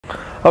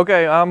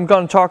Okay, I'm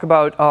going to talk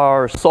about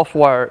our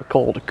software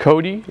called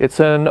Kodi. It's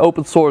an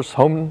open source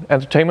home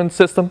entertainment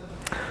system.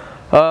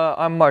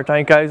 I'm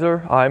Martijn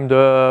Kaijser. I'm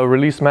the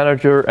release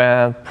manager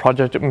and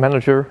project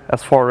manager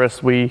as far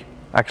as we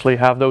actually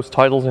have those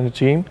titles in the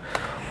team.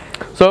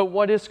 So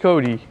what is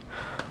Kodi?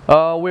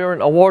 We're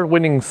an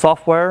award-winning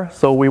software,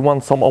 so we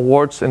won some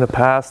awards in the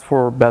past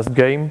for best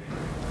game.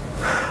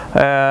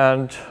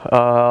 And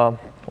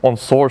on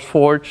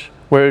SourceForge,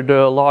 we're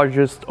the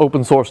largest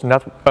open source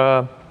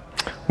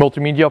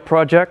multimedia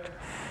project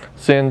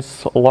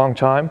since a long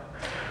time.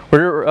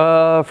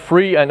 We're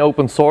free and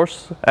open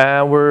source,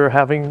 and we're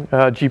having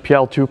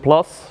GPL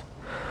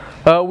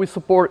 2+. We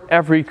support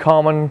every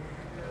common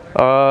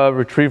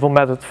retrieval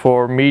method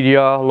for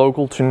media,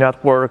 local to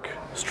network,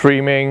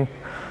 streaming.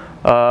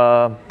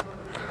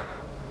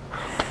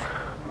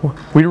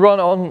 We run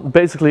on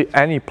basically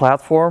any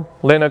platform: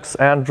 Linux,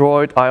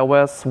 Android,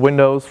 iOS,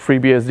 Windows,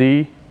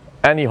 FreeBSD,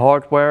 any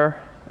hardware.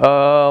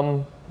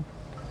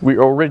 We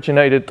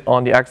originated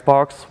on the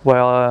Xbox,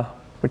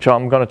 which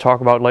I'm going to talk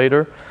about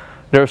later.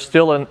 There's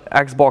still an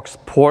Xbox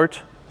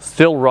port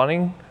still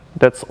running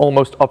that's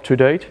almost up to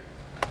date.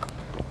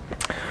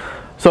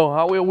 So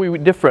how are we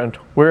different?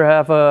 We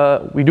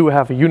do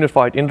have a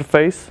unified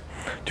interface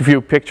to view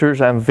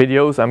pictures and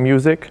videos and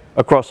music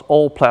across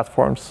all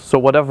platforms. So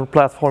whatever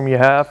platform you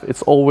have,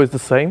 it's always the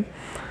same.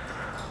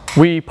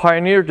 We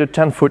pioneered the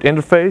 10-foot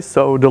interface,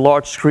 so the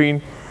large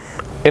screen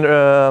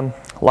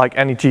like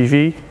any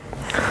TV.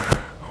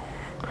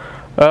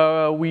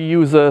 We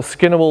use a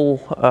skinnable,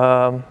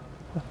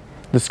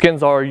 the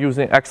skins are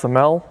using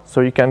XML, so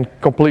you can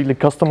completely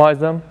customize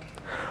them.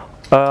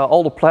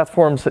 All the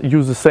platforms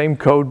use the same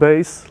code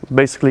base,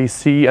 basically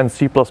C and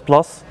C++.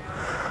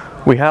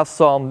 We have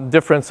some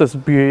differences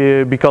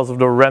because of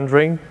the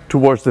rendering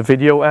towards the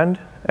video end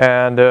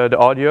and the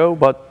audio,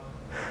 but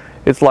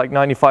it's like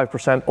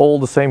 95% all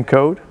the same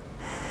code.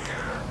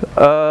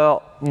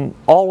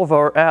 All of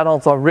our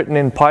add-ons are written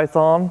in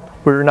Python.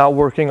 We're now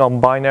working on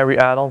binary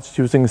add-ons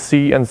using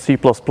C and C++.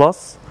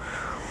 The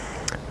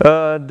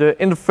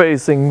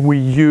interfacing we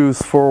use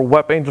for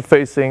web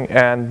interfacing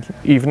and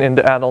even in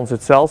the add-ons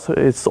itself,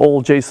 it's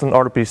all JSON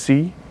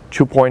RPC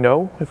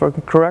 2.0, if I'm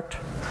correct,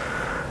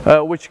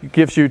 which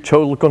gives you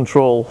total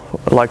control,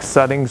 like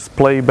settings,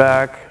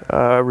 playback,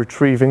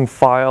 retrieving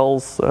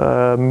files,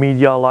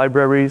 media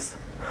libraries.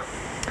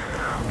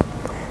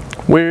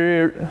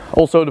 We're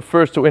also the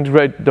first to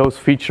integrate those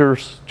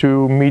features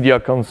to media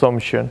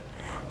consumption.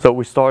 So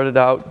we started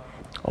out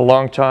a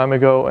long time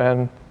ago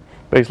and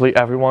basically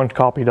everyone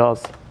copied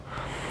us.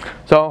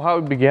 So how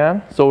it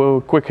began, so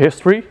a quick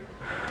history.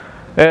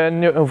 In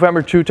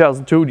November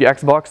 2002 the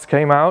Xbox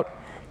came out.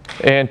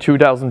 In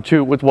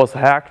 2002 it was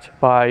hacked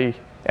by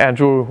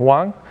Andrew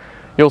Huang.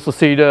 You also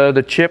see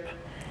the chip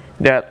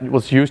that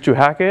was used to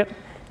hack it.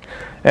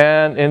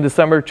 And in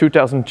December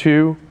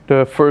 2002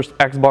 the first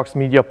Xbox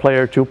Media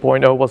Player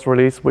 2.0 was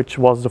released, which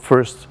was the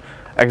first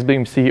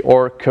XBMC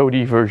or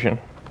Kodi version.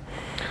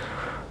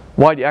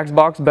 Why the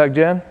Xbox back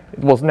then? It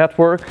was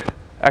network,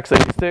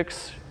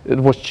 x86, it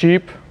was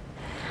cheap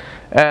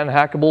and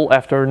hackable.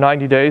 After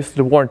 90 days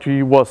the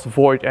warranty was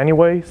void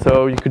anyway,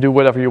 so you could do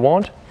whatever you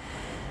want.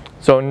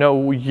 So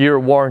no year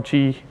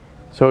warranty,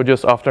 so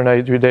just after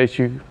 90 days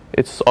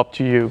it's up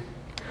to you.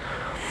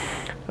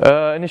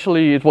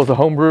 Initially it was a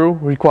homebrew,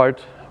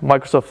 required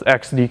Microsoft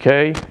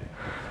XDK.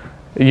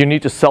 You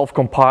need to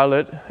self-compile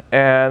it,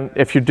 and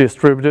if you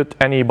distributed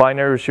any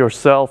binaries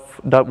yourself,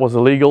 that was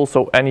illegal,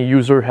 so any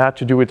user had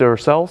to do it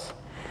themselves.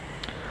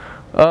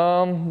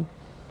 Back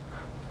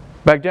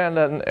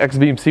then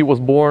XBMC was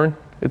born.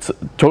 It's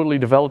totally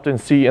developed in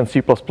C and C++.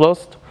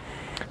 Because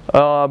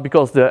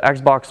the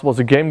Xbox was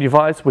a game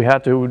device, we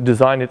had to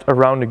design it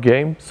around the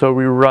game, so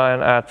we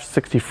ran at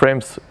 60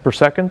 frames per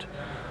second,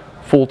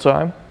 full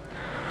time.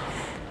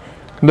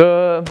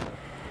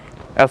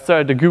 As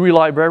said, the GUI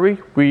library,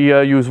 we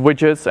use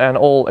widgets and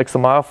all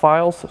XML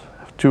files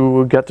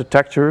to get the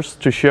textures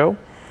to show.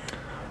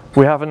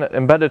 We have an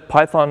embedded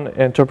Python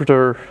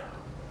interpreter,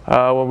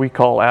 what we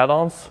call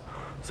add-ons.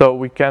 So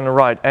we can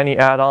write any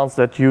add-ons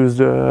that use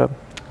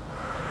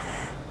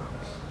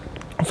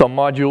some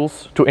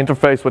modules to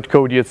interface with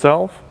Kodi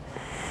itself.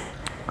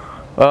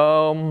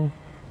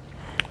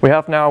 We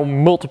have now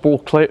multiple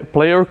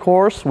player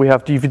cores. We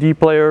have DVD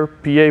player,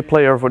 PA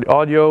player for the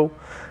audio.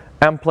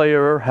 M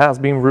player has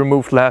been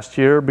removed last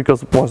year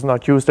because it was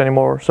not used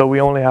anymore, so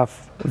we only have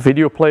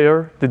video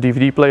player, the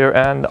DVD player,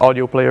 and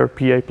audio player,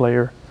 PA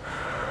player.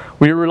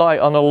 We rely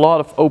on a lot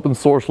of open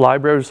source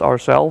libraries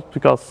ourselves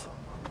because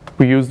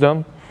we use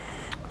them.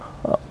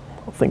 I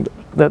think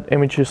that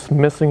image is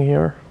missing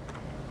here.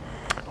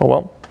 Oh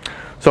well.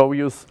 So we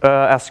use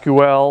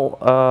SQL,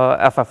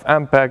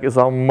 FFmpeg is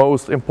our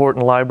most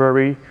important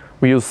library.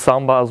 We use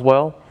Samba as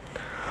well.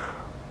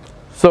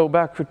 So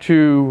back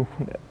to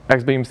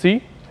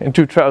XBMC. In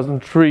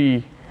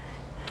 2003,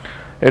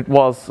 it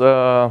was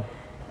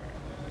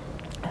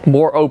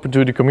more open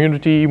to the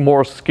community,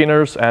 more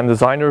skinners and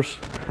designers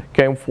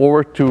came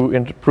forward to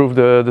improve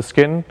the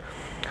skin.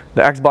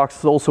 The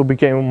Xbox also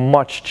became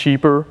much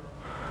cheaper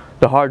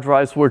The hard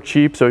drives were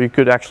cheap, so you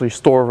could actually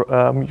store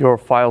your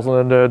files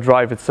on the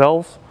drive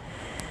itself.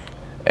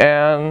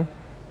 And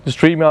the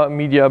stream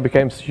media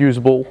became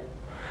usable,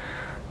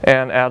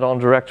 and add-on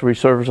directory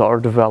servers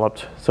are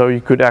developed. So you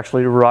could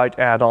actually write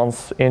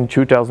add-ons in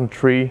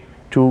 2003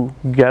 to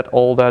get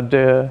all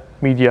that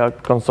media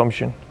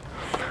consumption.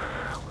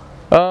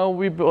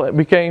 We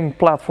became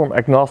platform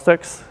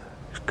agnostics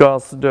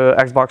because the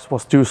Xbox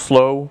was too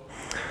slow,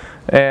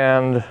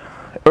 and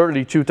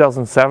early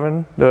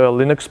 2007 the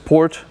Linux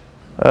port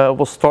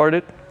was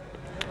started.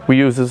 It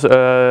used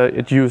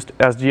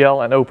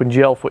SGL and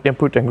OpenGL for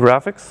input and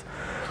graphics,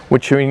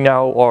 which we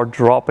now are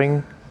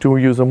dropping to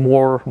use a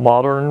more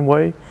modern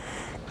way.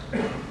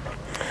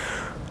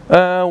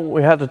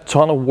 We had a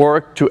ton of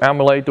work to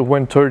emulate the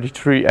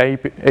Win33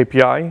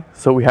 API,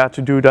 so we had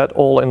to do that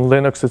all in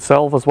Linux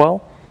itself as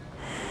well.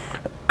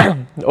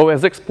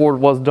 OS export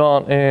was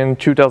done in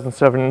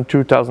 2007 and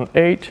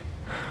 2008,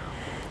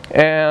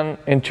 and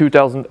in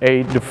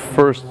 2008 the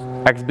first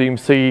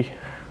XBMC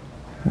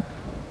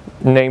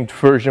named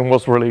version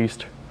was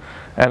released,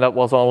 and that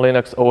was on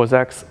Linux, OS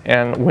X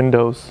and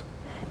Windows.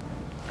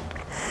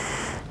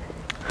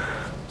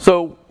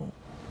 So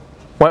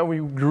when we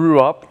grew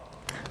up,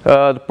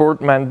 the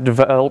Portman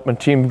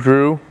development team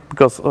grew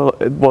because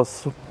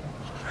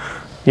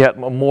you had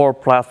more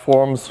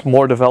platforms,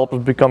 more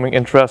developers becoming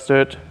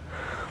interested,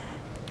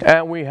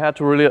 and we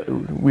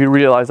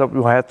realized that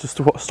we had to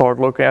start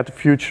looking at the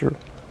future.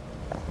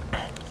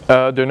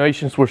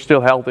 Donations were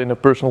still held in a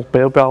personal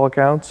PayPal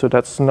account, so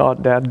that's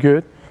not that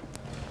good.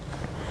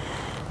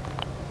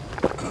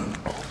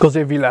 Because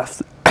if you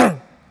left,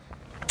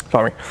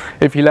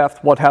 if you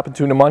left, what happened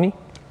to the money?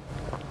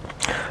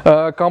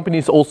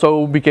 Companies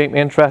also became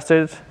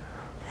interested,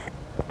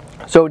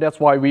 so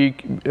that's why we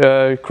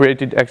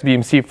created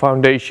XBMC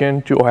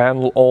Foundation to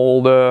handle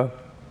all the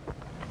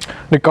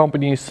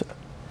companies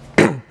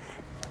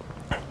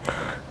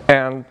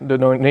and the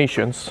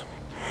donations.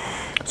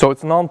 So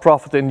it's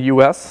non-profit in the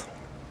US.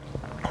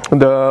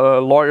 The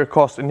lawyer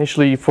cost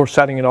initially for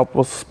setting it up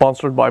was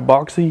sponsored by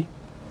Boxy.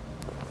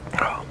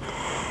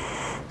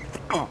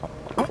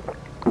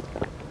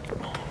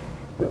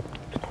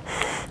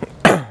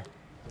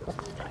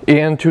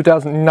 In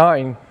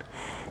 2009,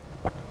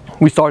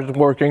 we started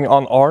working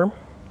on ARM.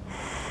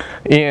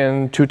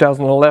 In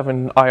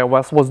 2011,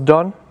 iOS was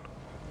done.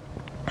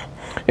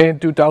 In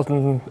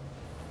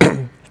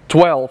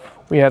 2012,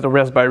 we had a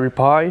Raspberry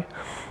Pi.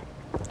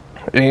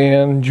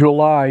 In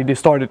July, they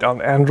started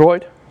on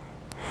Android.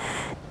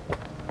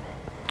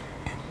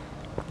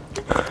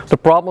 The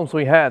problems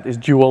we had is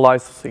dual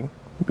licensing,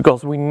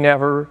 because we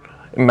never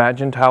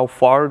imagined how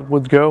far it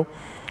would go.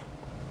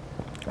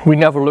 We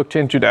never looked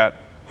into that.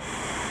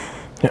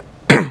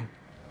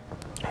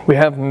 We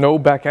have no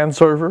backend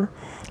server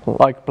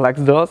like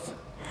Plex does.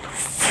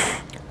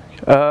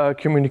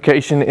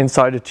 Communication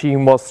inside the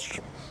team was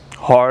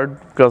hard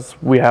because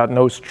we had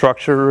no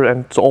structure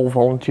and it's all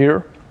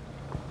volunteer.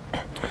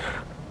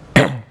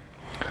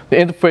 The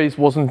interface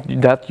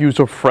wasn't that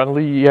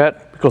user-friendly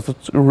yet because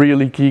it's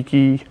really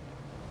geeky,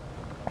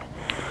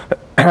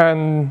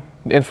 and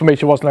the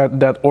information wasn't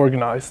that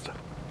organized.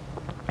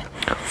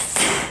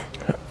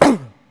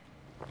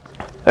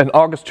 In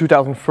August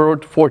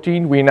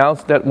 2014, we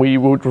announced that we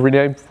would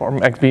rename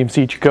from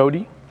XBMC to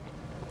Kodi.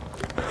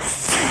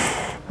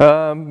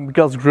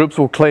 Because groups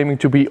were claiming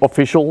to be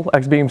official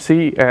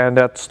XBMC, and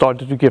that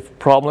started to give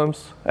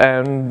problems,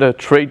 and the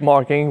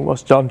trademarking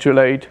was done too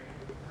late,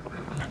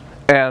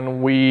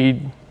 and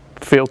we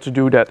failed to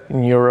do that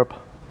in Europe.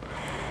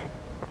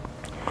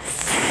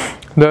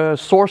 The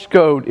source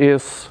code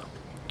is,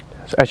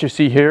 as you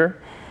see here,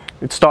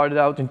 it started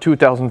out in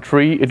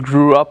 2003, it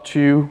grew up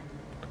to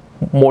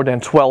more than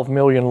 12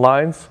 million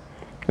lines,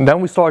 and then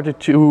we started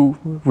to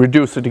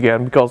reduce it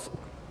again because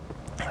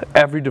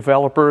every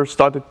developer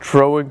started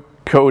throwing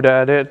code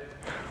at it,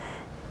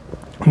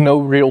 no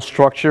real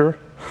structure.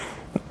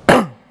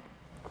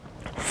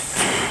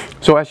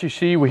 So as you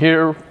see, we're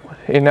here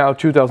in now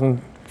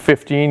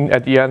 2015,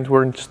 at the end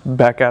we're just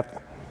back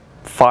at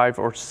 5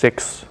 or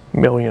 6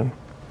 million.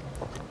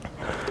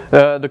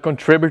 The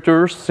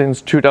contributors since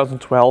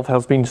 2012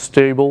 has been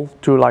stable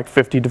to like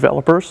 50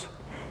 developers.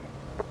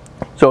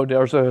 So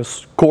there's a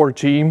core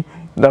team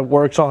that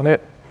works on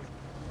it,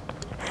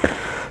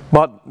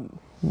 but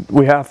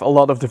we have a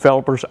lot of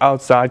developers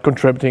outside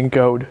contributing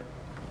code.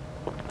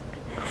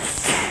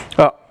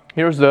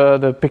 Here's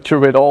the picture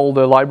with all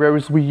the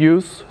libraries we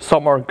use.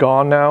 Some are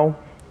gone now.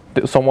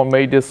 Someone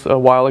made this a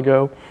while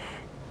ago.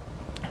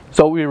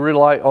 So we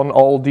rely on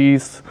all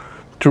these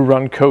to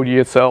run Kodi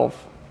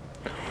itself.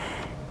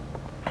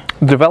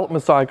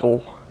 Development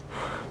cycle.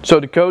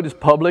 So the code is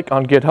public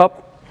on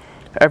GitHub.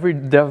 Every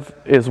dev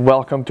is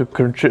welcome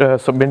to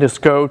submit his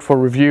code for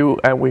review,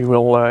 and we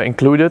will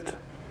include it.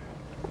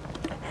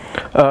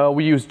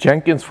 We use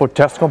Jenkins for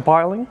test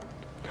compiling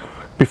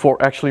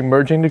before actually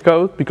merging the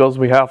code, because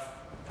we have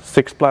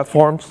 6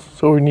 platforms,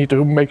 so we need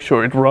to make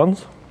sure it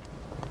runs,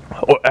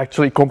 or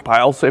actually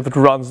compiles. If it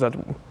runs, that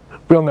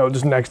we'll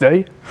notice next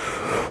day.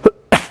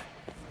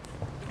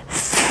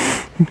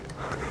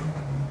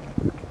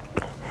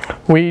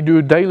 We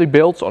do daily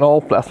builds on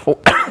all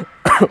platforms.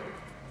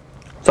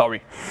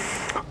 Sorry.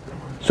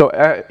 So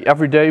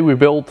every day we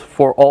build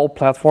for all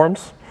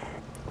platforms,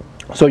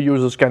 so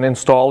users can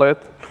install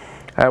it,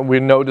 and we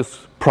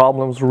notice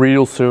problems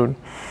real soon.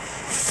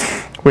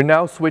 We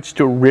now switched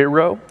to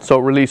Rero, so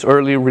release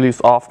early,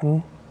 release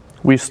often.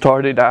 We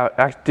started out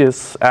at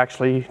this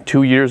actually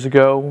 2 years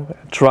ago,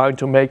 trying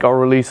to make our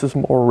releases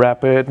more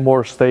rapid,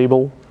 more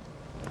stable.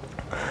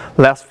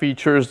 Less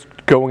features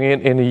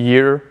going in a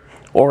year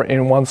or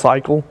in one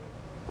cycle.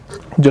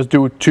 Just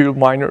do 2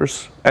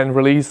 minors and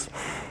release.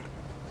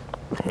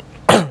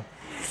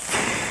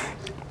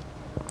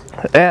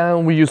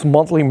 And we use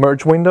monthly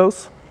merge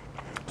windows.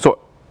 So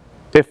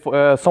if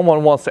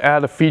someone wants to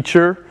add a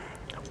feature,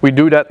 we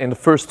do that in the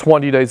first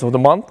 20 days of the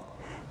month.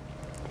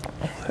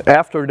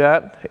 After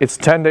that, it's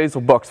 10 days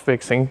of bug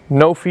fixing,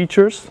 no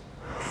features.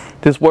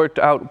 This worked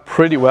out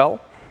pretty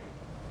well,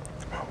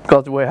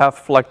 because we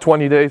have like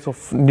 20 days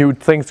of new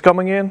things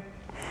coming in.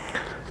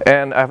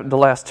 And after the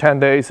last 10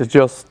 days, it's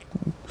just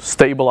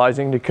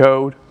stabilizing the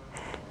code.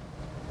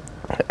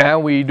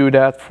 And we do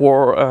that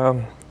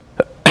for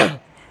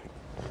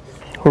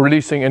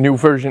releasing a new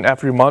version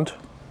every month.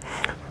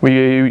 We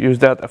use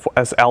that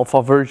as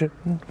alpha version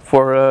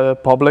for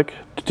public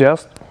to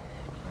test.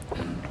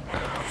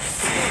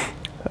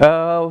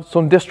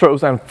 Some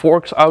distros and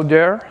forks out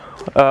there.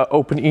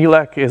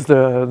 OpenELAC is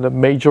the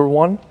major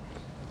one.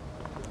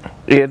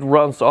 It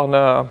runs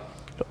on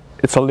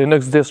it's a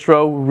Linux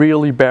distro,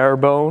 really bare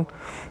bone.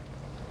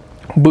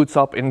 Boots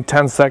up in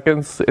 10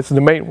 seconds. It's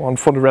the main one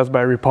for the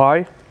Raspberry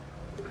Pi.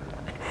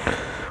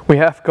 We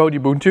have Kodi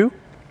Ubuntu,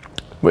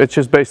 which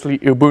is basically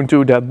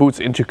Ubuntu that boots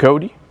into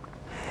Kodi.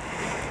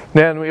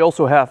 Then we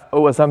also have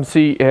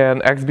OSMC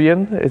and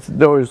XBN.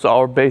 Those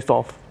are based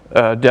off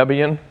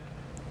Debian,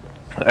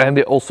 and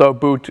they also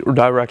boot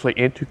directly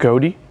into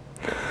Kodi.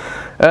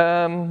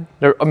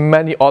 There are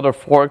many other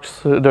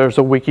forks. There's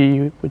a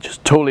wiki which is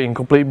totally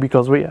incomplete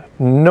because we have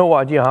no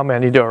idea how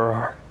many there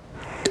are.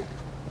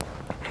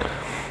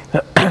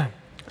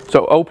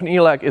 So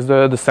OpenELAC is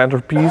the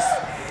centerpiece.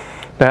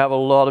 They have a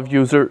lot of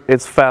users.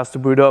 It's fast to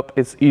boot up.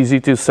 It's easy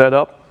to set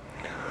up.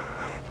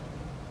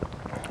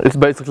 It's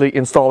basically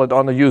install it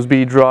on a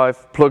USB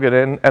drive, plug it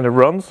in, and it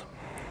runs.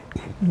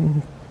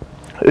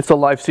 It's a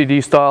live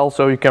CD style,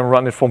 so you can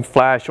run it from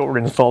flash or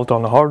install it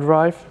on a hard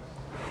drive.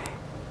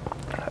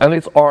 And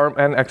it's ARM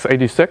and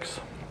x86.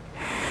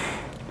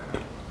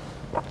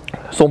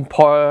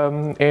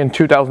 In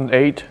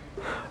 2008,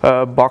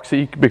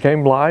 Boxy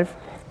became live,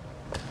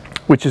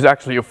 which is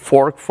actually a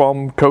fork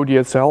from Kodi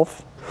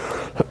itself.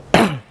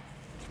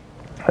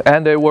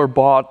 And they were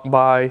bought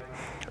by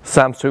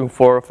Samsung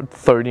for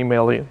 30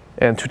 million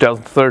in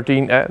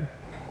 2013, and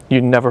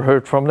you never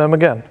heard from them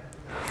again.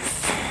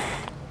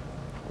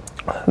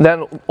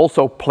 Then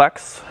also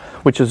Plex,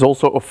 which is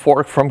also a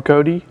fork from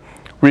Kodi.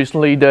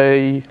 Recently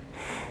they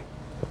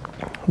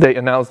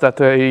announced that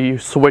they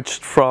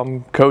switched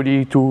from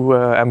Kodi to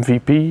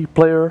MVP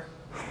player.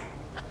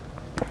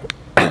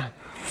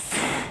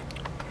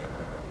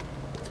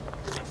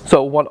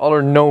 So what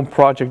other known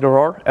project there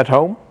are at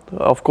home,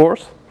 of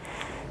course.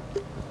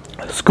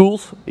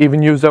 Schools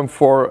even use them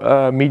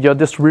for media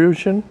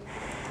distribution.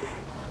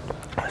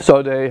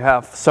 So they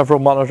have several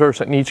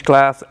monitors in each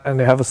class, and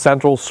they have a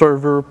central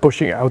server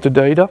pushing out the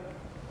data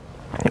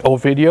or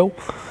video.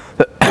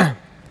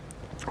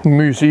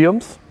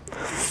 Museums,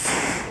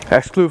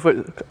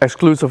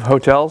 exclusive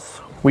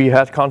hotels. We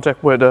had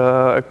contact with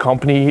a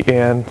company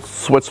in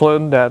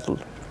Switzerland that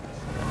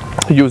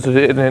uses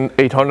it in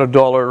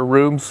 $800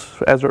 rooms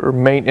as their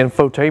main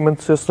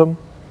infotainment system.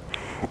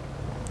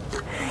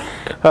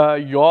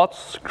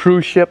 Yachts,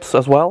 cruise ships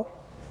as well.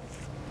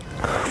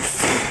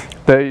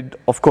 They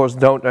of course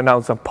don't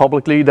announce them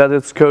publicly that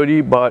it's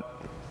Kodi, but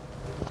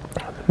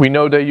we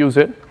know they use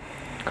it.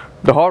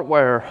 The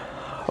hardware,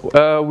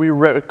 we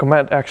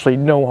recommend actually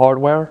no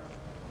hardware,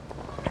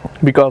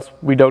 because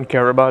we don't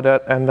care about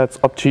that, and that's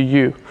up to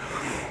you.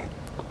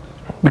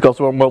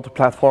 Because we're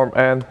multi-platform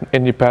and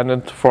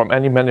independent from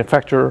any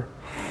manufacturer.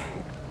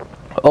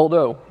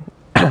 Although,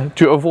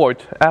 to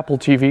avoid Apple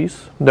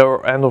TVs,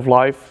 they're end of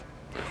life.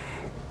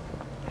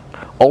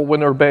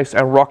 Allwinner based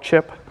and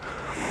Rockchip.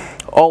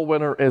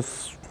 Allwinner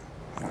is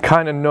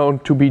kind of known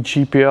to be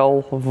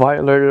GPL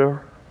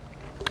violator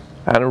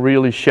and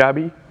really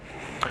shabby.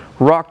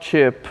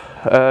 Rockchip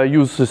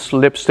uses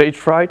lip stage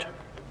fright,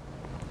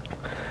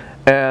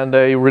 and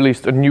they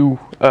released a new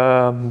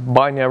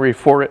binary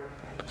for it,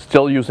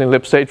 still using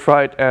lip stage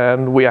fright,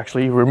 and we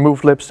actually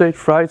removed lip stage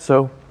fright,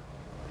 so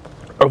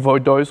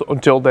avoid those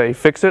until they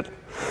fix it.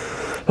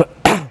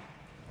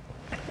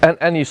 And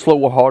any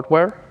slower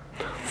hardware,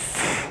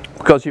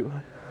 because you,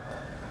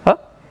 huh?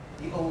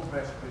 The old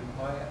Raspberry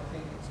Pi, I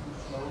think it's too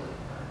slow.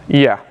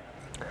 Yeah.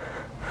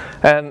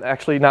 And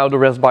actually now the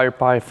Raspberry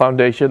Pi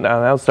Foundation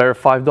announced their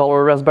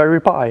 $5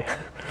 Raspberry Pi.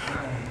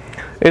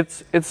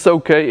 It's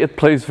okay, it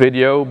plays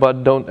video,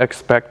 but don't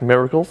expect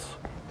miracles.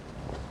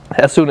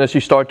 As soon as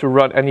you start to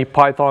run any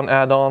Python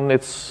add-on,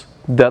 it's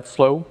that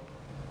slow.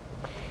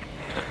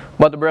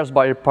 But the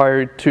Raspberry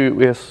Pi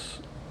 2 is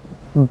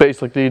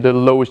basically the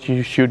lowest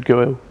you should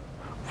go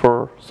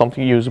for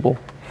something usable.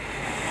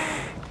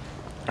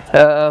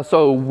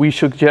 So we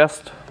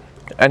suggest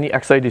any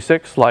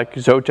x86 like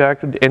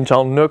Zotac. The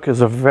Intel NUC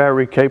is a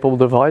very capable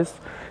device,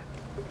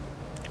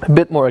 a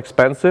bit more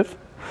expensive.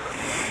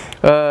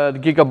 The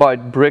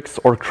Gigabyte Bricks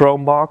or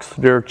Chromebox,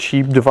 they're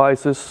cheap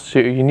devices, so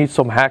you need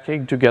some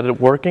hacking to get it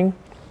working.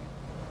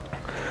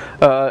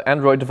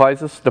 Android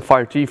devices, the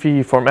Fire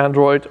TV from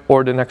Android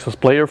or the Nexus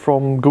Player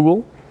from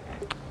Google.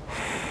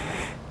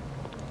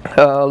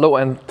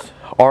 Low-end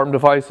ARM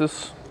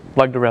devices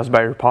like the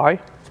Raspberry Pi.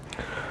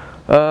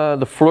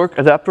 The Flurk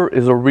adapter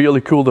is a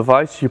really cool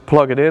device. You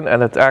plug it in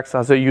and it acts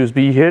as a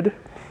USB HID.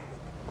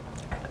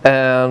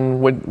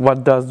 And what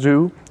it does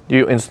do,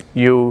 you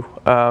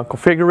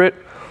configure it,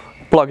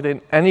 plug it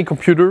in any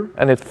computer,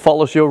 and it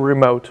follows your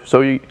remote.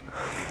 So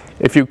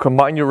if you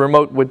combine your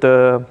remote with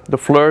the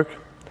Flurk,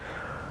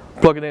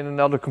 plug it in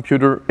another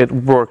computer, it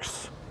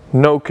works.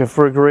 No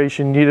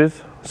configuration needed,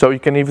 so you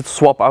can even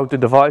swap out the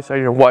device and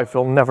your wife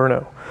will never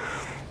know.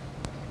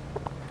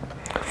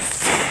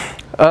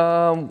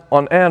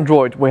 On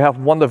Android we have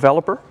one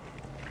developer.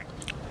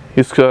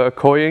 He's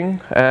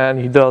Kodi, and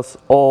he does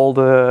all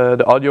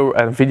the audio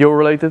and video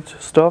related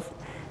stuff.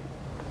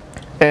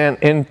 And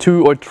in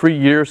 2 or 3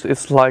 years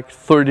it's like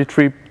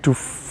 33 to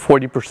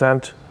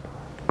 40%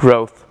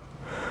 growth.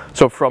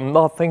 So from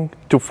nothing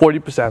to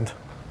 40%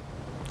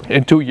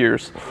 in 2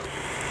 years.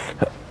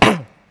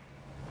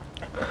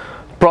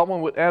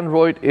 Problem with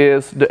Android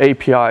is the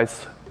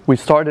APIs. We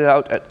started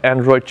out at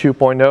Android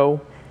 2.0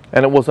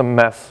 and it was a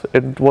mess.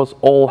 It was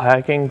all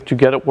hacking to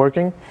get it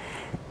working.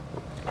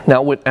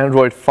 Now with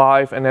Android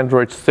 5 and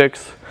Android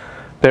 6,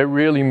 they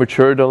really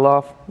matured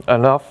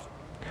enough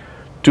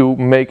to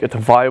make it a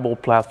viable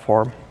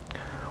platform.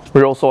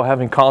 We're also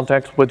having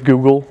contact with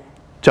Google,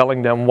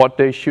 telling them what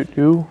they should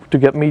do to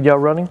get media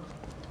running.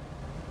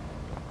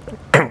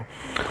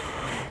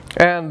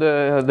 And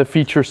the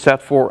feature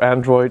set for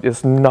Android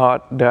is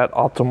not that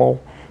optimal.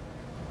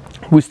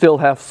 We still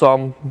have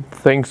some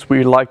things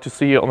we like to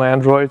see on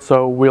Android,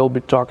 so we'll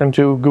be talking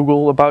to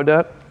Google about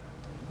that.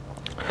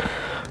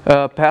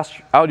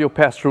 Audio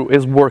pass-through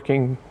is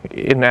working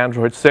in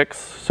Android 6,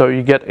 so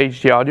you get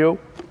HD audio.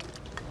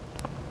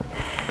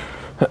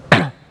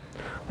 The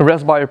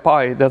Raspberry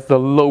Pi, that's the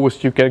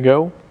lowest you can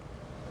go.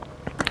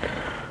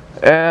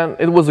 And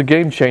it was a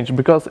game changer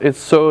because it's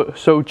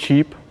so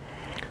cheap,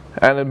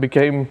 and it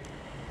became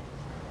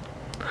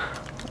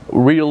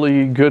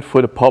really good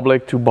for the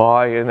public to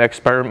buy and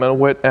experiment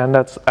with, and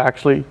that's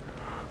actually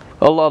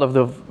a lot of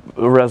the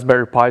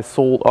Raspberry Pi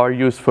sold are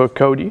used for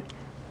Kodi.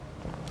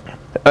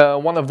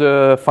 One of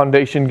the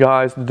foundation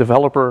guys, the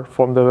developer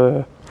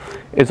from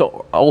is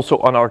also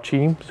on our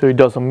team, so he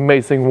does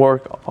amazing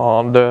work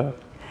on the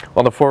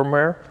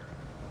firmware.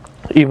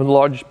 Even the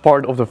largest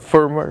part of the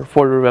firmware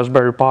for the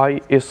Raspberry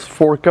Pi is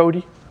for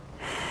Kodi.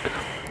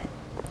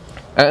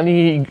 And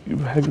he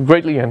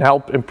greatly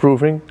helped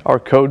improving our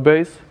code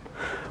base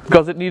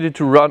because it needed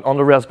to run on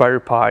the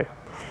Raspberry Pi.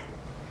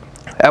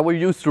 And we're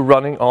used to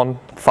running on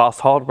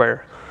fast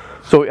hardware.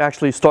 So we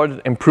actually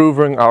started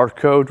improving our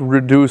code,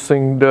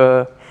 reducing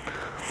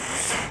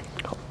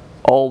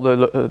all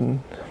the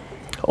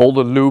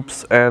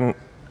loops and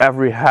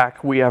every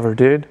hack we ever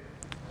did,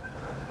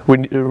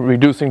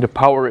 reducing the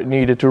power it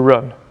needed to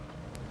run.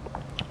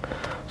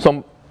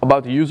 Some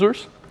about the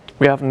users.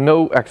 We have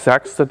no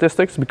exact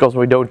statistics because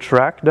we don't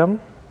track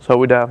them, so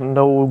we have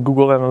no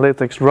Google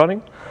Analytics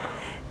running.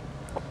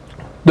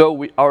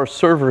 Though our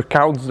server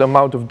counts the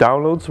amount of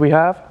downloads we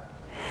have.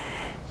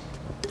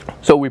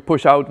 So we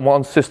push out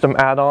one system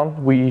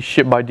add-on we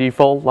ship by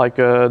default, like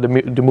the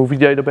movie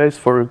database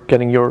for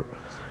getting your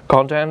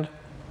content.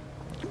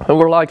 And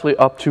we're likely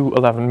up to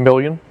 11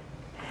 million.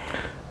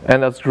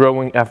 And that's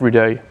growing every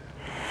day.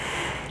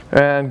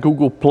 And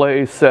Google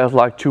Play says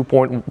like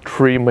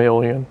 2.3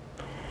 million.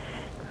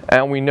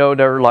 And we know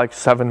there are like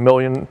 7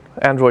 million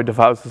Android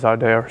devices out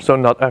there, so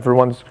not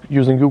everyone's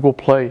using Google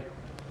Play.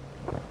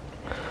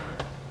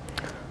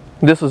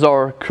 This is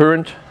our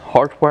current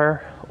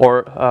hardware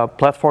or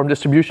platform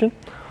distribution.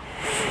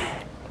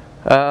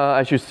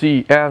 As you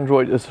see,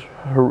 Android is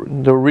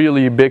the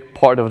really big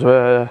part of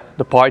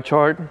the pie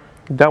chart.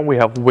 Then we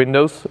have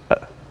Windows.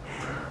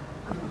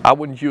 I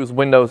wouldn't use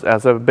Windows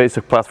as a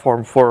basic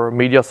platform for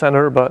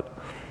mediacenter, but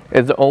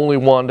it's the only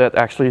one that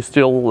actually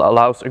still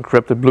allows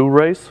encrypted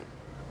Blu-rays.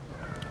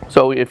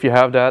 So if you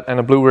have that and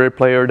a Blu-ray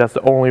player, that's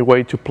the only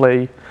way to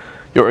play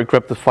your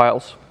encrypted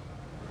files.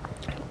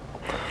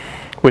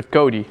 With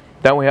Kodi.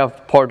 Then we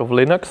have part of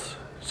Linux.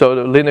 So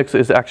the Linux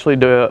is actually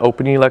the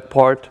OpenELEC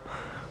part,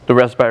 the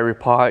Raspberry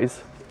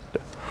Pis,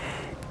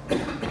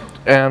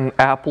 and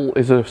Apple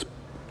is a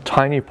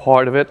tiny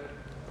part of it,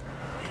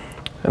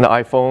 and the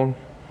iPhone.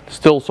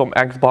 Still some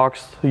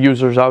Xbox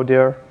users out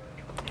there.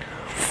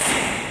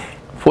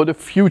 For the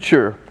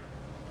future,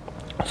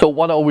 so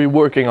what are we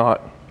working on?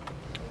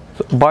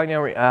 So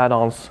binary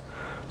add-ons.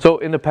 So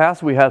in the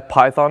past we had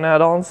Python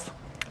add-ons,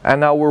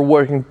 and now we're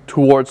working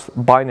towards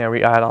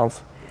binary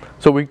add-ons.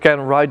 So we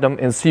can write them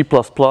in C++,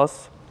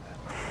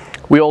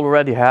 We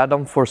already had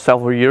them for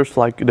several years,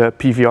 like the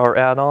PVR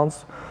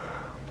add-ons.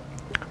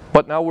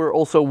 But now we're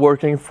also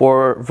working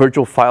for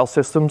virtual file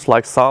systems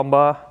like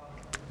Samba,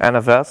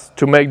 NFS,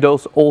 to make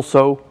those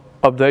also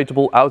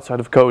updatable outside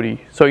of Kodi.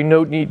 So you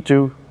don't need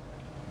to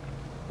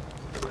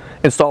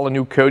install a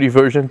new Kodi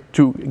version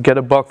to get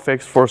a bug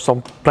fix for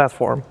some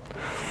platform.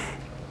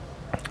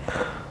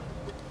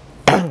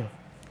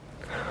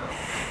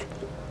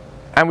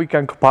 And we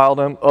can compile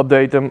them,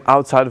 update them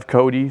outside of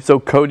Kodi, so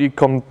Kodi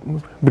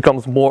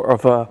becomes more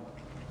of a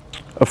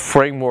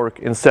framework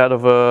instead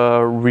of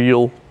a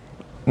real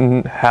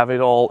have it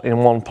all in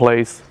one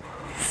place.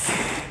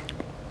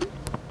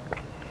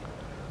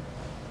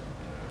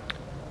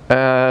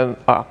 And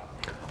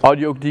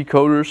audio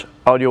decoders,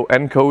 audio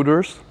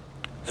encoders,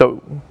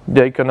 so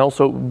they can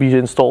also be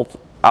installed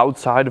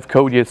outside of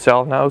Kodi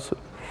itself now. So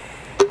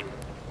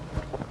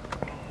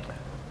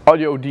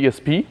audio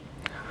DSP.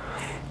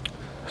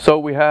 So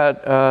we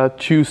had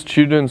 2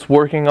 students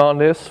working on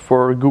this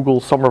for Google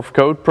Summer of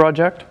Code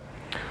project.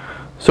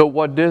 So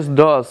what this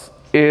does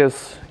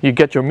is you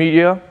get your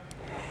media.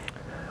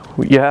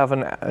 We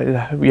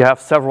have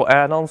several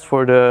add-ons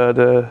for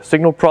the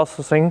signal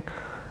processing,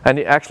 and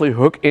they actually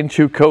hook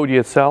into Kodi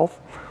itself.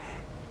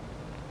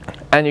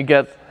 And you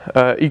get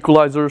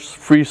equalizers,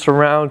 free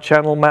surround,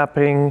 channel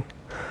mapping,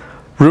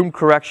 room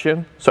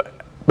correction. So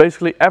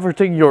basically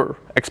everything your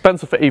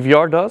expensive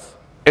AVR does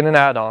in an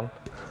add-on.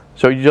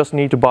 So you just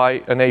need to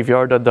buy an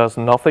AVR that does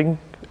nothing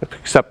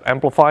except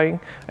amplifying,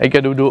 and you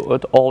can do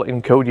it all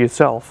in Kodi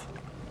itself.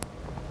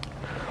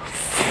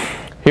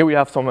 Here we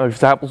have some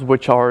examples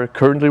which are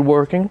currently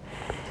working.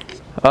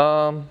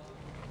 So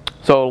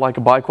like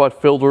a biquad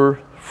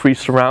filter, free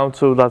surround,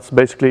 so that's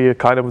basically a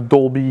kind of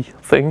Dolby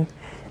thing.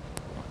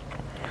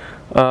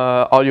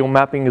 Audio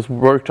mapping is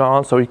worked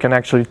on, so you can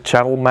actually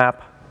channel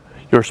map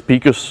your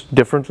speakers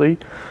differently.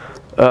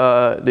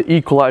 The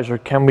equalizer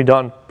can be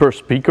done per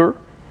speaker.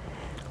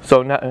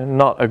 So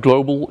not a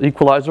global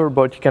equalizer,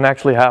 but you can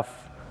actually have,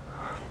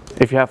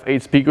 if you have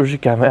 8 speakers, you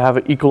can have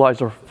an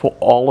equalizer for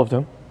all of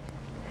them.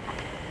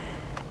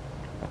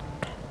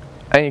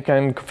 And you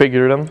can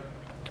configure them.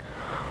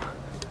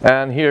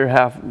 And here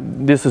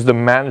this is the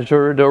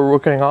manager they're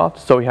working on.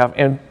 So we have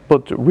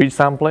input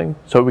resampling,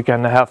 so we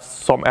can have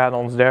some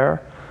add-ons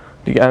there.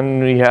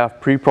 And we have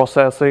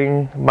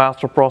pre-processing,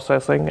 master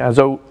processing, and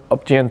so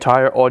up the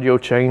entire audio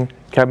chain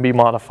can be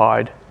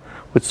modified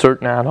with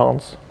certain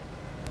add-ons.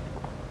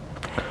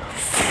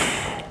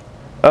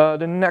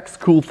 The next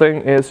cool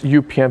thing is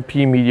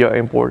UPnP media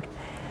import.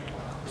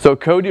 So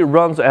Kodi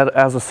runs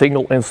as a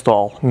single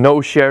install, no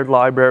shared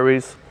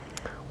libraries.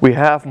 We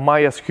have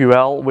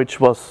MySQL, which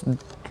was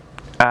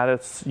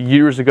added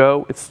years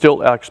ago. It's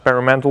still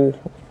experimental.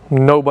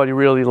 Nobody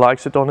really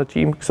likes it on the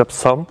team, except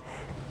some.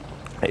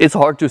 It's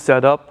hard to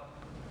set up.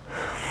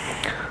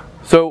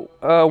 So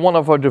one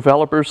of our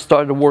developers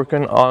started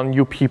working on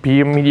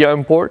UPnP media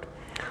import.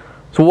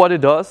 So what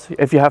it does,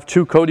 if you have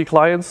 2 Kodi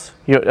clients,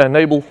 you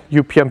enable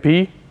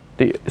UPnP,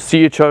 they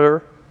see each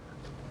other,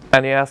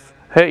 and they ask,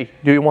 hey,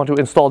 do you want to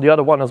install the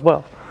other one as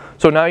well?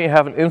 So now you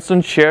have an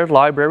instant shared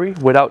library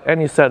without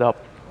any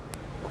setup.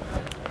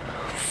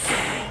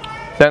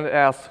 Then it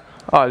asks,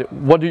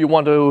 what do you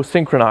want to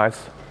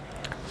synchronize?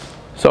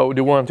 So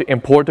do you want to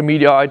import the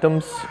media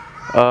items,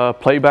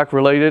 playback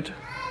related,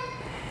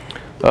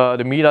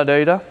 the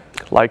metadata,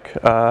 like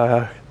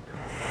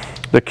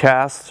the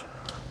cast,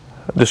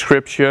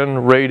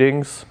 description,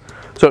 ratings.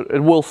 So it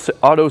will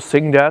auto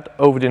sync that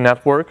over the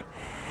network,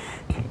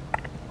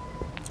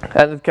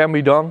 and it can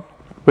be done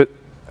with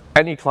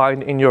any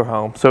client in your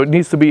home. So it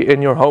needs to be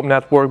in your home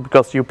network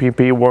because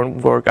UPnP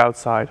won't work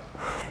outside.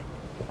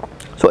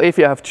 So if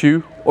you have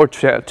 2 or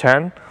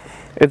 10,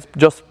 it's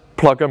just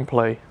plug and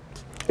play.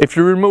 If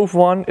you remove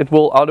one, it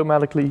will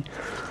automatically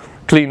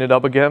clean it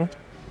up again.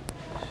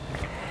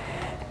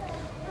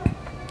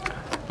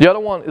 The other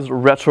one is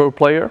Retro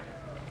Player.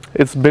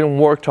 It's been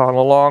worked on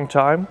a long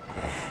time.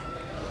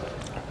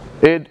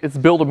 It's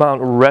built around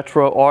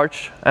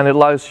RetroArch, and it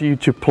allows you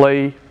to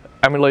play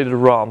emulated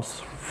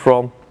ROMs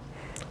from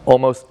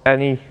almost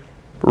any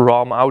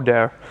ROM out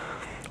there.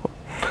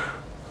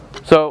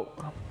 So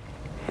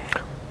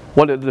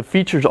what the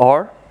features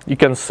are, you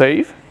can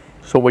save,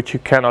 so what you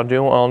cannot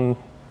do on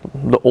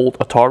the old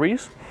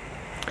Ataris.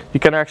 You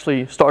can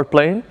actually start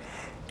playing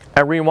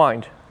and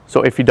rewind.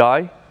 So if you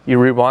die, you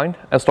rewind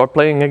and start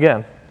playing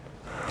again.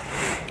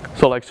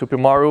 So like Super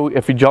Mario,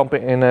 if you jump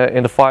in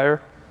the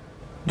fire,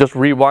 just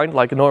rewind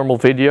like a normal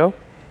video,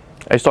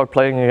 and start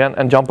playing again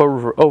and jump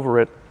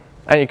over it.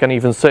 And you can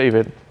even save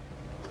it.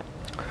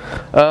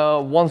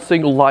 One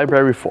single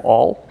library for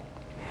all.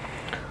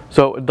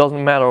 So it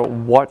doesn't matter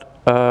what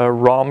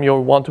ROM you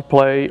want to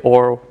play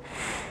or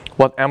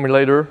what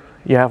emulator,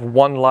 you have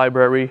one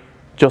library,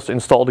 just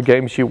install the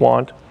games you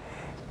want.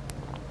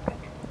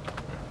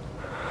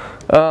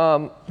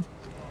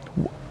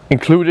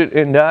 Included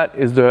in that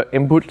is the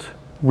input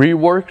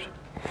reworked.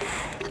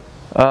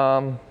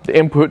 The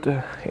input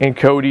in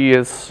Kodi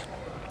is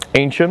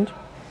ancient,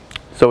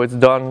 so it's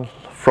done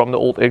from the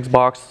old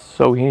Xbox,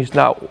 so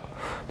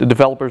the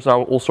developers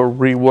now also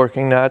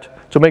reworking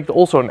that to make it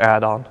also an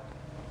add-on.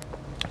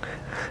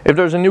 If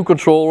there's a new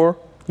controller,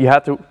 you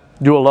have to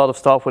do a lot of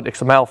stuff with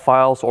XML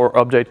files or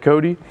update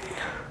Kodi,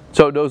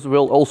 so those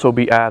will also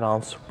be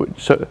add-ons.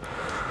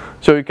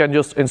 So you can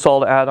just install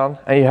the add-on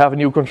and you have a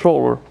new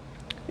controller.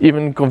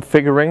 Even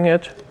configuring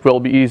it will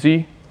be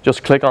easy.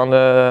 Just click on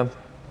the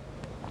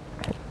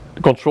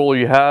controller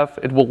you have,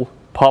 it will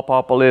pop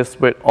up a list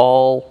with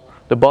all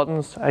the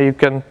buttons and you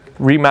can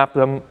remap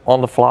them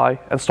on the fly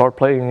and start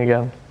playing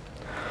again.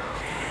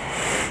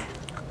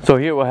 So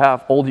here we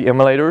have all the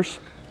emulators.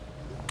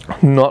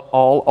 Not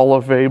all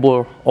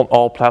available on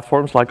all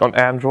platforms. Like on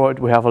Android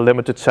we have a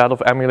limited set of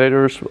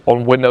emulators.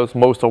 On Windows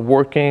most are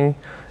working.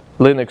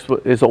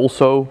 Linux is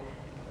also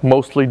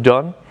mostly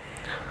done.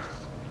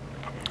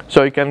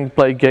 So you can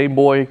play Game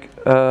Boy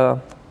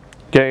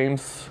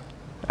games,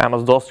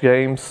 MS-DOS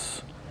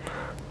games,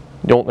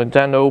 the old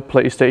Nintendo,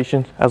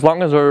 PlayStation. As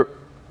long as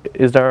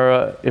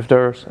if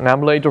there's an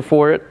emulator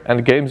for it and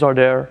the games are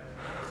there,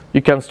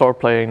 you can start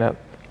playing it.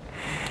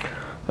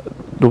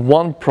 The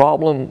one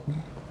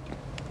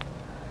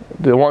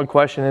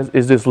question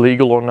is this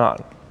legal or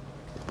not?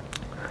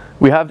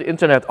 We have the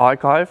Internet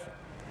Archive.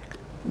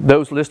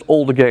 Those list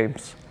all the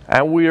games.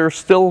 And we are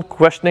still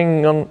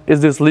questioning on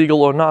is this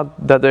legal or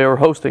not that they are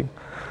hosting.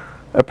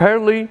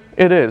 Apparently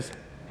it is.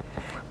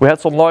 We had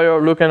some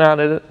lawyer looking at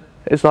it.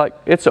 It's like,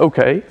 it's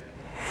okay.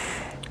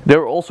 There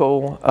are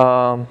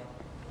also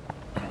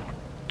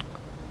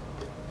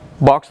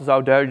boxes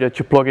out there that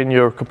you plug in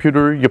your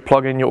computer, you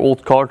plug in your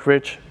old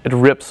cartridge, it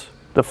rips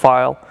the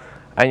file,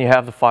 and you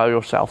have the file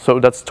yourself. So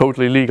that's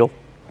totally legal.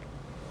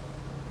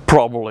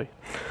 Probably.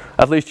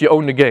 At least you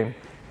own the game.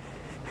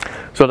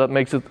 So that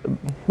makes it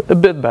a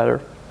bit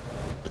better.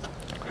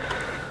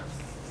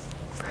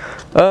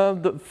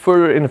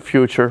 Further in the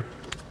future.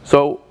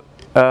 So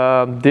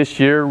this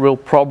year we'll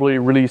probably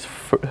release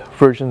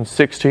version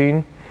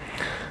 16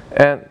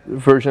 and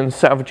version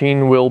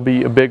 17 will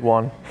be a big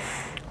one.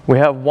 We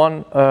have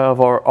one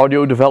of our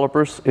audio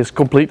developers is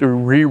completely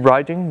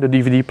rewriting the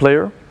DVD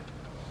player.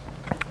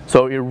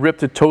 So he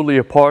ripped it totally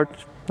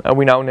apart and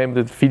we now named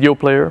it video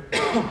player.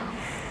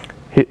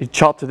 He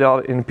chopped it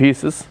out in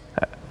pieces.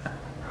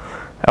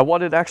 And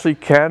what it actually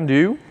can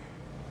do,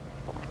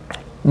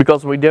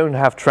 because we don't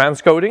have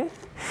transcoding,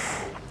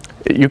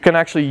 you can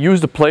actually use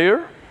the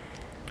player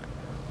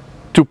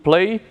to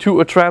play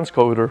to a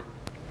transcoder.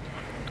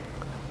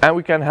 And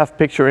we can have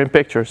picture in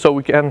picture. So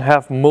we can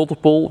have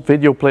multiple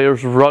video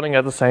players running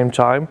at the same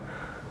time.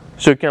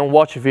 So you can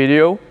watch a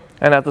video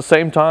and at the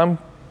same time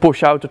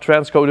push out the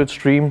transcoded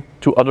stream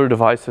to other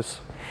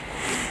devices.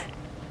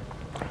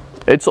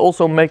 It's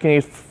also making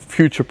it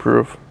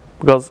future-proof.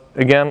 Because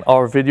again,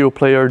 our video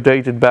player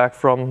dated back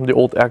from the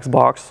old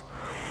Xbox.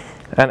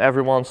 And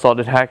everyone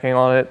started hacking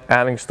on it,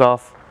 adding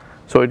stuff.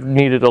 So it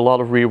needed a lot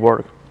of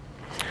rework.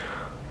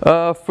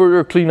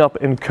 Further cleanup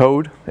in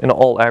code in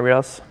all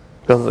areas.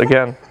 Because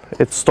again,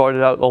 it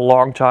started out a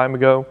long time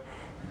ago.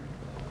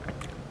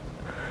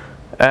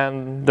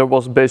 And there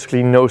was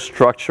basically no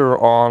structure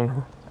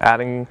on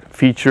adding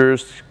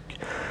features,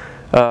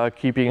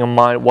 keeping in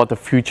mind what the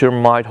future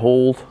might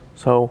hold.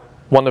 So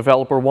one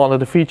developer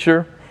wanted a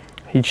feature,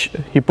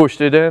 he pushed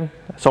it in.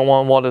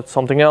 Someone wanted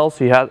something else,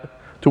 he had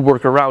to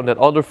work around that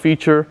other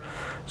feature.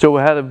 So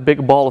we had a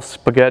big ball of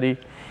spaghetti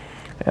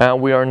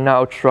and we are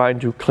now trying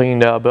to clean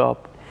that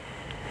up.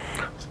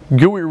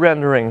 GUI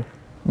rendering,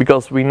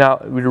 because we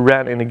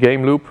ran in a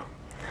game loop.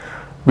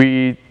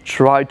 We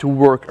tried to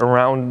work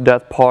around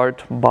that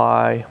part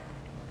by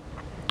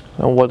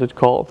what it's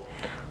called,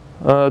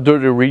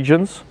 dirty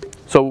regions.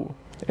 So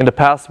in the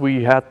past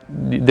we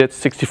did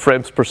 60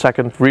 frames per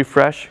second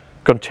refresh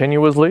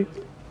continuously.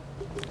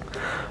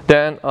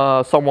 Then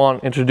someone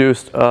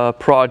introduced a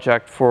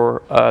project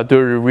for a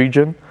dirty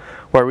region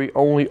where we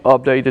only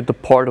updated the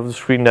part of the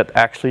screen that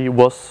actually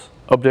was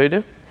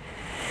updated.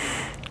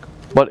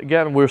 But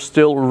again, we're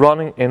still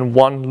running in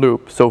one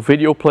loop. So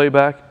video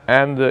playback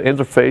and the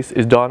interface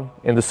is done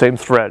in the same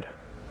thread.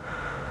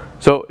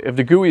 So if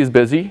the GUI is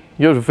busy,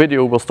 your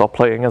video will stop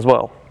playing as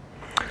well.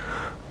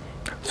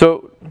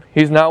 So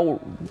he's now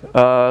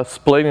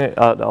splitting it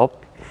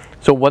up.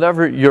 So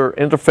whatever your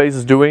interface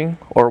is doing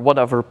or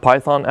whatever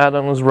Python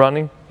add-on is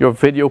running, your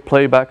video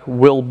playback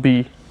will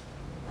be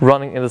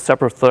running in a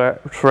separate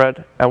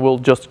thread and will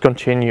just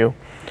continue.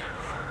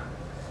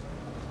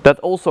 That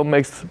also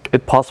makes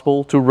it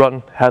possible to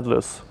run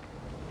headless,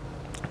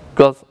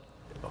 because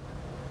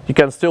you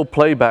can still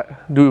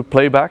do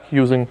playback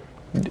using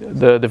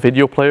the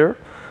video player,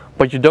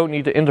 but you don't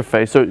need the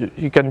interface. So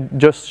you can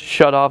just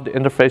shut off the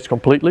interface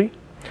completely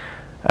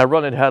and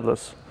run it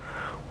headless,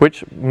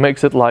 which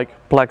makes it like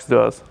Plex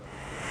does.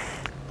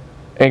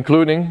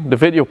 Including the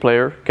video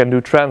player can do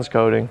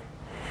transcoding.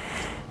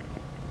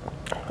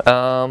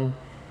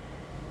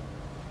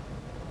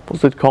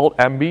 What's it called?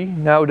 MB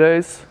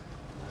nowadays.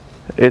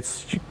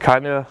 It's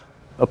kind of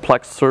a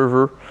Plex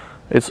server.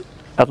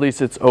 At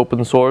least it's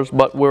open source,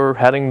 but we're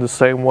heading the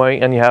same way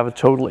and you have a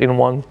total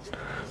in-one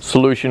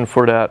solution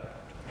for that.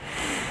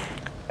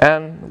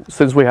 And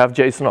since we have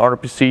JSON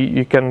RPC,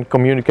 you can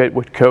communicate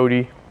with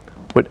Kodi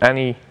with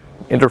any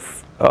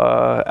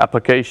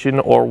application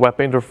or web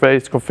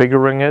interface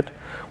configuring it,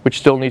 which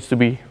still needs to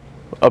be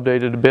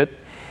updated a bit.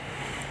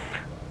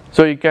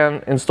 So you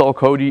can install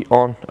Kodi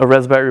on a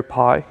Raspberry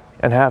Pi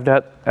and have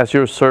that as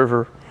your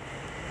server,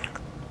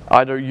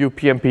 either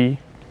UPnP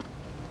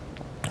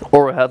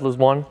or a headless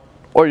one,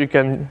 or you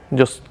can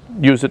just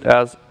use it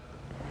as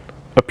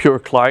a pure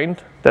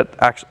client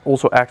that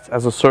also acts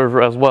as a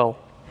server as well.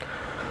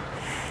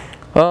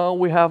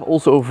 We have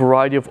also a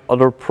variety of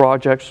other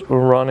projects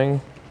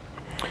running.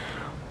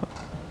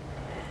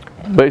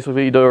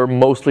 Basically, they're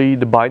mostly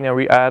the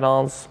binary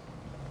add-ons,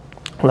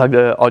 like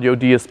the audio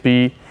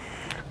DSP,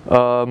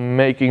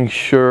 making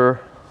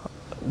sure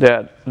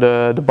that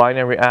the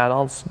binary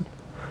add-ons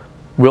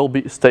will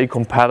stay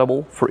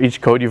compatible for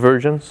each Kodi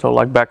version. So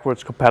like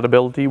backwards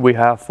compatibility we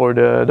have for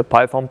the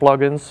Python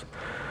plugins.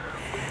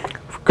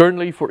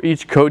 Currently for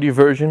each Kodi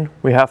version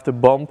we have to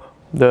bump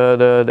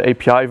the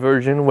API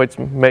version, which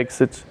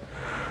makes it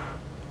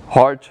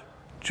hard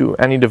to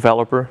any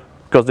developer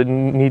because they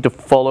need to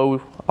follow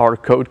our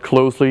code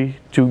closely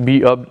to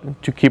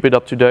keep it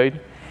up to date.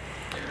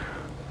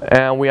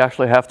 And we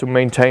actually have to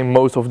maintain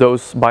most of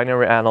those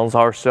binary add-ons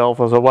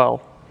ourselves as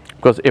well.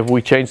 Because if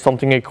we change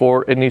something in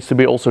core, it needs to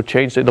be also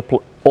changed in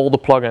all the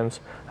plugins.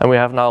 And we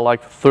have now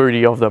like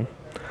 30 of them.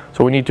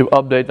 So we need to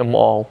update them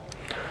all.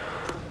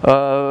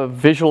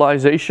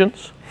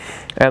 Visualizations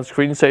and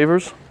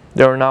screensavers,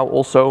 they're now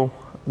also,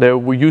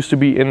 we used to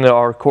be in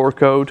our core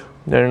code.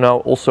 They're now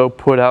also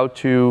put out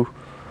to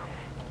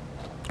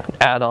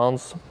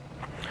add-ons.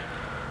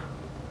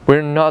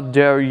 We're not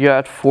there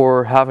yet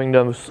for having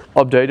them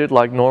updated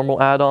like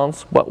normal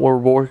add-ons, but we're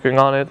working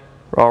on it.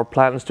 Our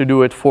plan is to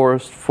do it for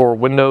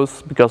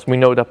Windows because we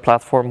know that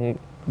platform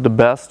the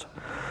best.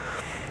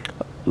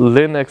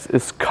 Linux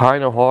is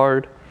kind of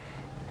hard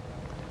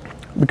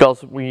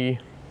because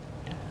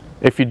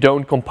if you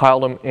don't compile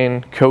them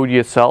in Kodi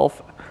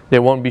itself, they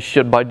won't be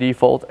shipped by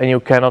default and you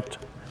cannot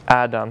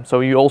add them.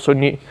 So you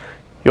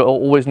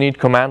always need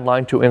command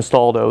line to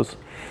install those.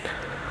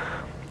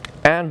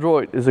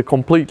 Android is a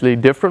completely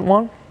different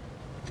one.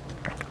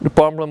 The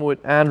problem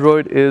with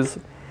Android is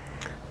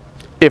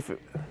if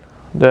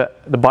the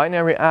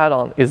binary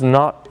add-on is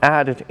not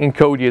added in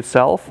Kodi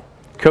itself,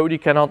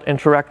 Kodi cannot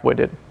interact with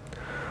it.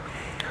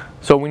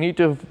 So we need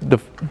to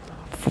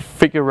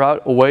figure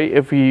out a way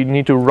if we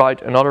need to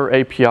write another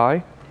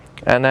API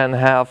and then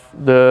have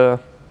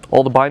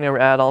all the binary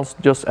add-ons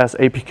just as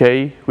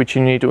APK, which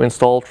you need to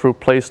install through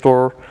Play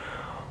Store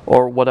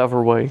or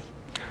whatever way.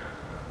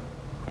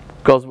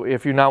 Because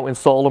if you now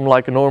install them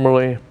like a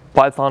normally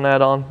Python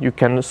add-on, you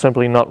can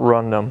simply not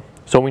run them.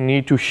 So we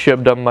need to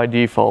ship them by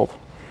default.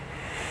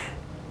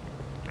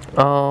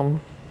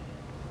 Not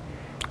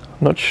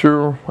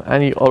sure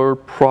any other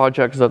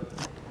projects that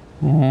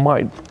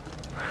might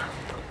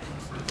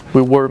be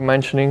worth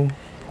mentioning.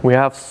 We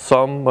have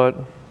some, but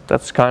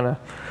that's kind of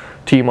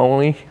team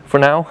only for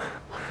now.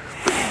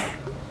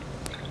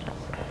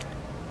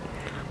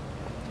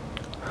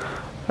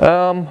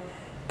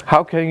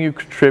 How can you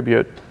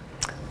contribute?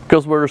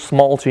 Because we're a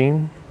small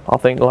team, I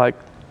think like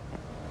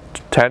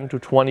 10 to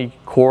 20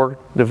 core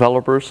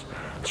developers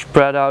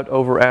spread out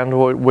over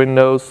Android,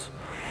 Windows,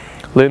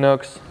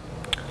 Linux,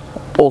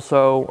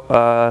 also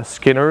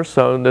skinners,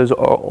 so those are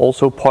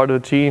also part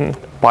of the team,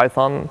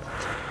 Python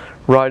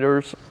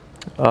writers,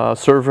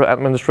 server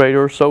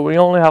administrators, so we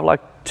only have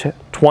like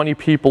 20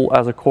 people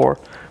as a core.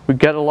 We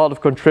get a lot of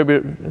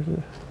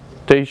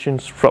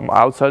contributions from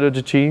outside of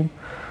the team,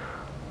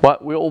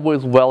 but we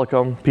always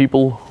welcome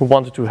people who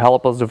wanted to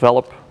help us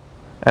develop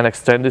and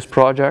extend this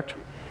project.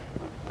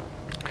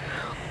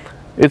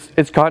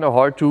 It's kind of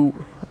hard to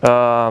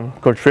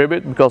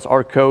contribute because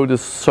our code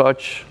is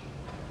such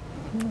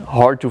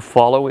hard to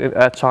follow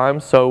at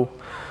times. So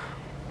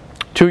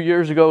 2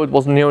 years ago it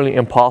was nearly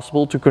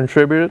impossible to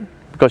contribute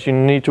because you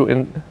need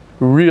to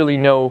really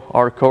know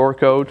our core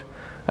code,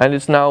 and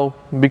it's now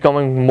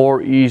becoming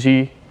more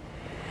easy.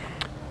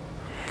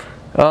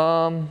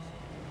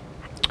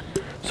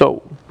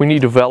 So we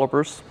need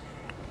developers,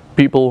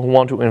 people who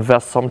want to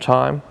invest some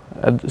time,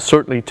 and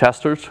certainly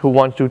testers who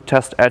want to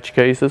test edge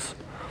cases.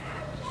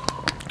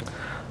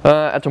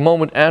 At the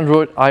moment,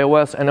 Android,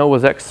 iOS and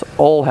OS X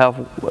all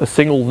have a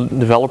single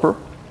developer.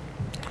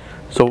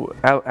 So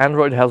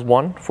Android has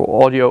one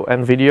for audio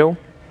and video.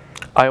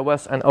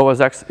 iOS and OS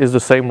X is the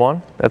same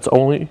one.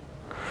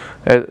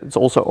 It's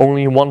also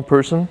only one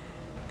person.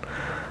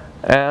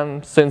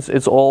 And since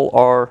it's all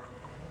our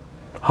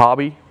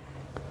hobby,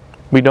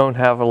 we don't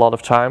have a lot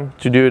of time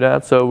to do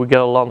that, so we get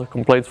a lot of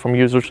complaints from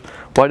users.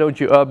 Why don't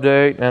you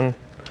update? And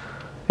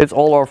it's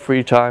all our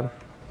free time.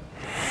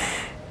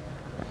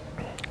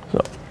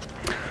 So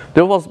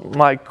that was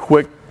my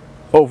quick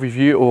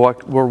overview of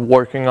what we're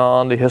working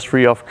on, the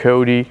history of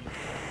Kodi,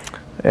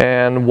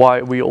 and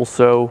why we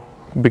also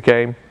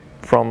became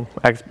from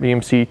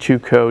XBMC to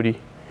Kodi.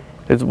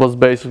 It was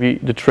basically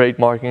the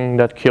trademarking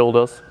that killed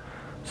us,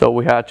 so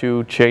we had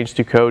to change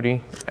to Kodi.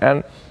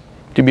 And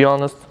to be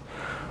honest,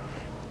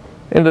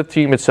 in the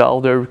team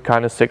itself, they're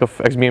kind of sick of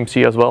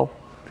XBMC as well,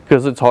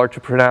 because it's hard to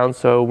pronounce,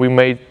 so we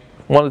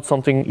wanted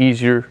something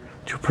easier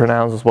to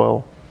pronounce as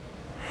well.